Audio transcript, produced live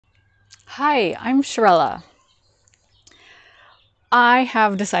Hi, I'm Shirella. I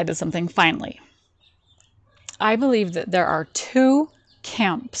have decided something finally. I believe that there are two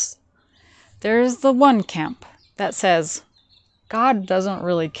camps. There's the one camp that says, God doesn't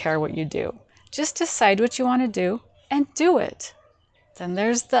really care what you do. Just decide what you want to do and do it. Then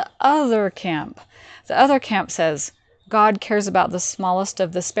there's the other camp. The other camp says, God cares about the smallest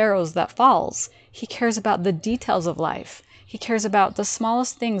of the sparrows that falls. He cares about the details of life. He cares about the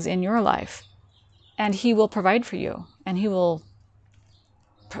smallest things in your life. And He will provide for you. And He will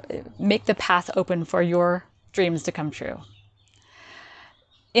make the path open for your dreams to come true.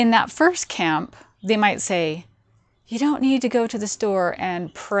 In that first camp, they might say, you don't need to go to the store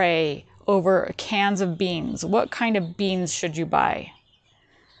and pray over cans of beans. What kind of beans should you buy?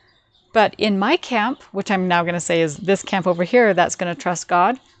 But in my camp, which I'm now going to say is this camp over here that's going to trust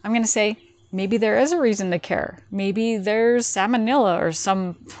God, I'm going to say, maybe there is a reason to care. Maybe there's salmonella or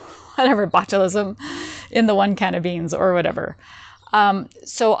some whatever botulism in the one can of beans or whatever.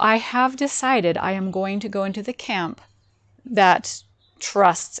 So I have decided I am going to go into the camp that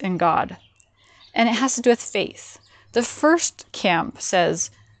trusts in God. And it has to do with faith. The first camp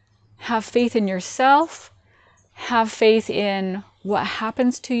says, have faith in yourself, have faith in what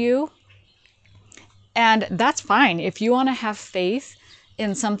happens to you. And that's fine. If you want to have faith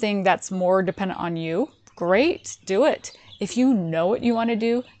in something that's more dependent on you, great, do it. If you know what you want to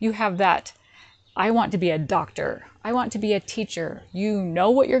do, you have that. I want to be a doctor. I want to be a teacher. You know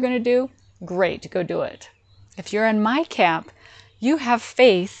what you're going to do? Great, go do it. If you're in my camp, you have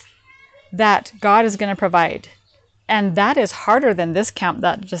faith that God is going to provide. And that is harder than this camp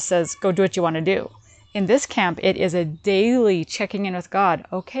that just says, go do what you want to do. In this camp, it is a daily checking in with God.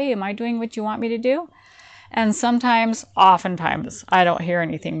 Okay, am I doing what you want me to do? And oftentimes, I don't hear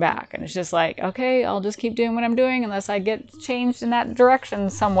anything back. And it's just like, okay, I'll just keep doing what I'm doing unless I get changed in that direction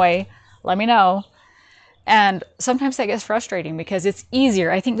some way. Let me know. And sometimes that gets frustrating because it's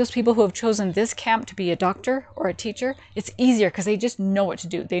easier. I think those people who have chosen this camp to be a doctor or a teacher, it's easier because they just know what to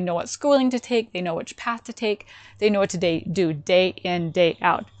do. They know what schooling to take. They know which path to take. They know what to do day in, day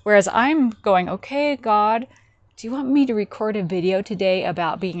out. Whereas I'm going, okay, God, do you want me to record a video today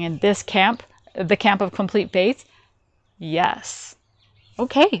about being in this camp, the camp of complete faith? Yes.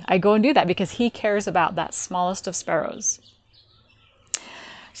 Okay, I go and do that because He cares about that smallest of sparrows.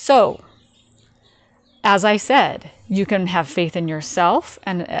 So, as I said, you can have faith in yourself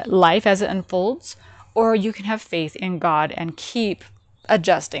and life as it unfolds, or you can have faith in God and keep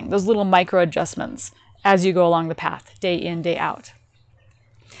adjusting those little micro adjustments as you go along the path, day in, day out.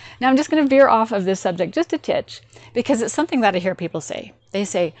 Now, I'm just going to veer off of this subject just a titch because it's something that I hear people say. They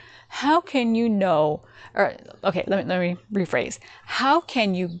say, how can you know, or okay, let me rephrase. How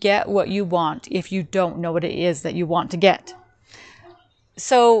can you get what you want if you don't know what it is that you want to get?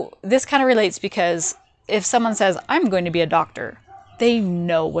 So this kind of relates because if someone says, I'm going to be a doctor, they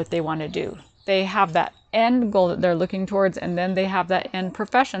know what they want to do. They have that end goal that they're looking towards, and then they have that end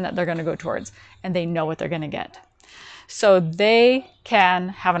profession that they're going to go towards, and they know what they're going to get. So they can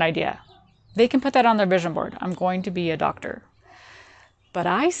have an idea. They can put that on their vision board. I'm going to be a doctor. But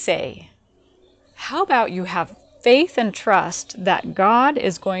I say, how about you have faith and trust that God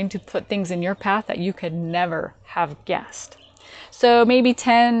is going to put things in your path that you could never have guessed. So maybe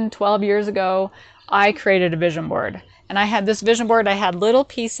 10, 12 years ago, I created a vision board. And I had this vision board, I had little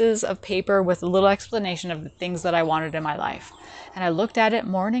pieces of paper with a little explanation of the things that I wanted in my life. And I looked at it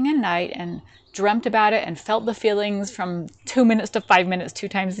morning and night and dreamt about it and felt the feelings from 2 minutes to 5 minutes, 2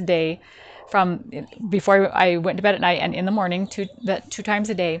 times a day, from before I went to bed at night and in the morning, two times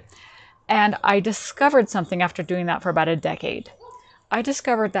a day. And I discovered something after doing that for about a decade. I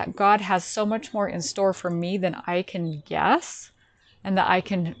discovered that God has so much more in store for me than I can guess and that I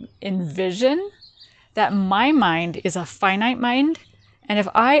can envision, that my mind is a finite mind. And if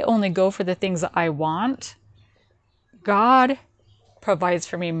I only go for the things that I want, God provides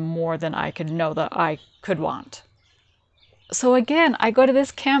for me more than I could know that I could want. So again, I go to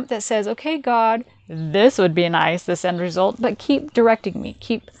this camp that says, okay, God, this would be nice, this end result, but keep directing me,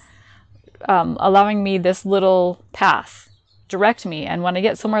 keep allowing me this little path, direct me. And when I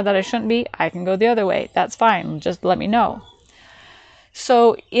get somewhere that I shouldn't be, I can go the other way. That's fine. Just let me know.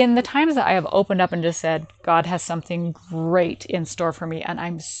 So in the times that I have opened up and just said, God has something great in store for me, and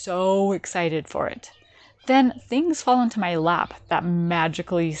I'm so excited for it, then things fall into my lap that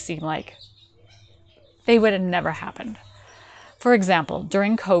magically seem like they would have never happened. For example,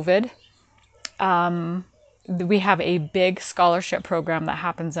 during COVID, we have a big scholarship program that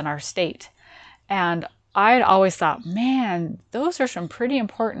happens in our state. And I'd always thought, man, those are some pretty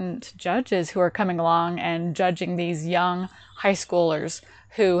important judges who are coming along and judging these young high schoolers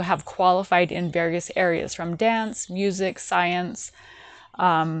who have qualified in various areas, from dance, music, science,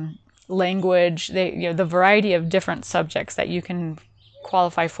 language, the variety of different subjects that you can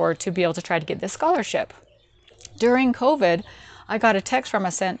qualify for to be able to try to get this scholarship. During COVID, I got a text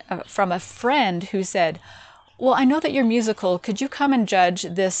from a friend who said, well, I know that you're musical. Could you come and judge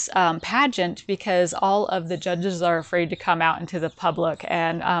this pageant, because all of the judges are afraid to come out into the public,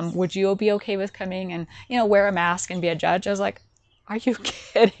 and would you be okay with coming and, wear a mask and be a judge? I was like, are you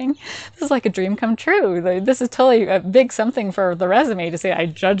kidding? This is like a dream come true. This is totally a big something for the resume to say I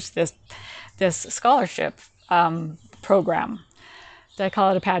judged this scholarship program. Did I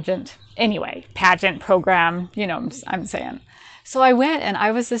call it a pageant? Anyway, pageant program, I'm saying. So I went and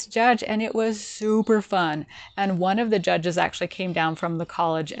I was this judge, and it was super fun. And one of the judges actually came down from the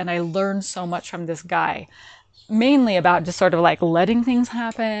college, and I learned so much from this guy, mainly about just sort of like letting things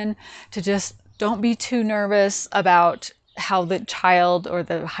happen, to just don't be too nervous about how the child or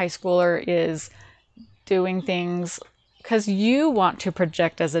the high schooler is doing things, because you want to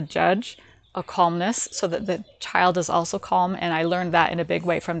project as a judge a calmness so that the child is also calm. And I learned that in a big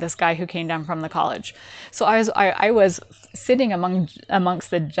way from this guy who came down from the college. So I was sitting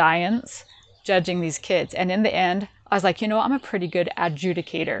amongst the giants judging these kids. And in the end, I was like, I'm a pretty good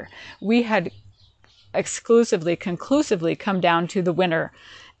adjudicator. We had conclusively come down to the winner.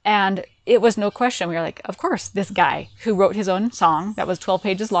 And it was no question. We were like, of course, this guy who wrote his own song that was 12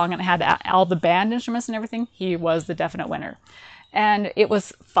 pages long and it had all the band instruments and everything, he was the definite winner. And it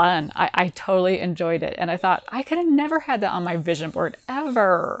was fun. I totally enjoyed it. And I thought, I could have never had that on my vision board,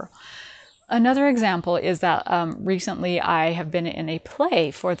 ever. Another example is that recently I have been in a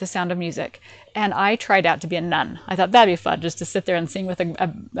play for The Sound of Music, and I tried out to be a nun. I thought that'd be fun, just to sit there and sing with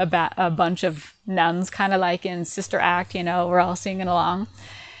a bunch of nuns, kind of like in Sister Act, we're all singing along.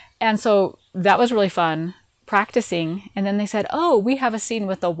 And so that was really fun, practicing. And then they said, oh, we have a scene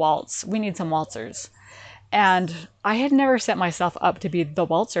with a waltz. We need some waltzers. And I had never set myself up to be the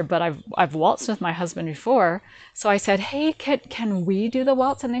waltzer, but I've waltzed with my husband before. So I said, hey, can we do the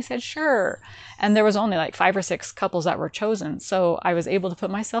waltz? And they said, sure. And there was only like 5 or 6 couples that were chosen. So I was able to put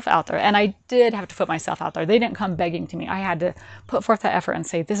myself out there. And I did have to put myself out there. They didn't come begging to me. I had to put forth that effort and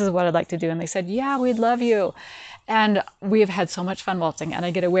say, this is what I'd like to do. And they said, yeah, we'd love you. And we have had so much fun waltzing. And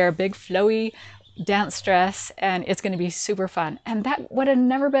I get to wear a big flowy dance dress, and it's going to be super fun. And that would have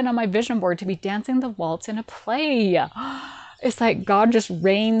never been on my vision board, to be dancing the waltz in a play. It's like God just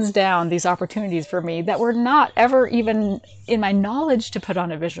rains down these opportunities for me that were not ever even in my knowledge to put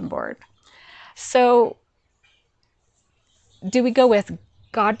on a vision board. So do we go with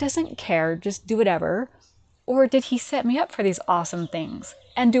God doesn't care, just do whatever? Or did he set me up for these awesome things?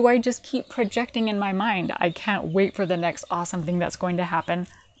 And do I just keep projecting in my mind, I can't wait for the next awesome thing that's going to happen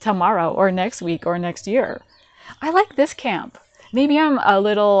tomorrow or next week or next year? I like this camp. Maybe I'm a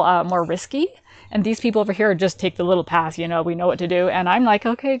little more risky, and these people over here just take the little path, we know what to do. And I'm like,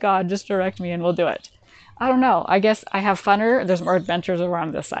 okay, God, just direct me and we'll do it. I don't know. I guess I have funner. There's more adventures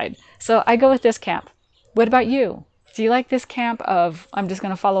around this side. So I go with this camp. What about you? Do you like this camp of, I'm just going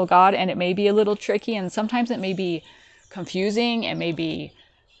to follow God, and it may be a little tricky, and sometimes it may be confusing, it may be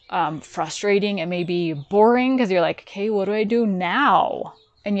frustrating, it may be boring, because you're like, okay, what do I do now?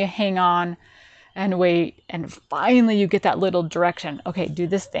 And you hang on and wait, and finally you get that little direction. Okay, do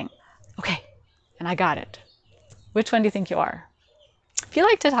this thing. Okay, and I got it. Which one do you think you are? If you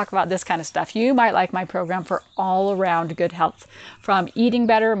like to talk about this kind of stuff, you might like my program for all around good health. From eating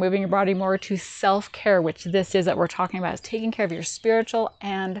better, moving your body more, to self-care, which this is that we're talking about, is taking care of your spiritual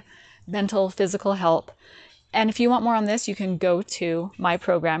and mental, physical health. And if you want more on this, you can go to my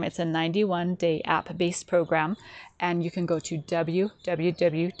program. It's a 91-day app-based program. And you can go to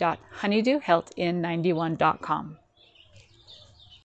www.honeydewhealthin91.com.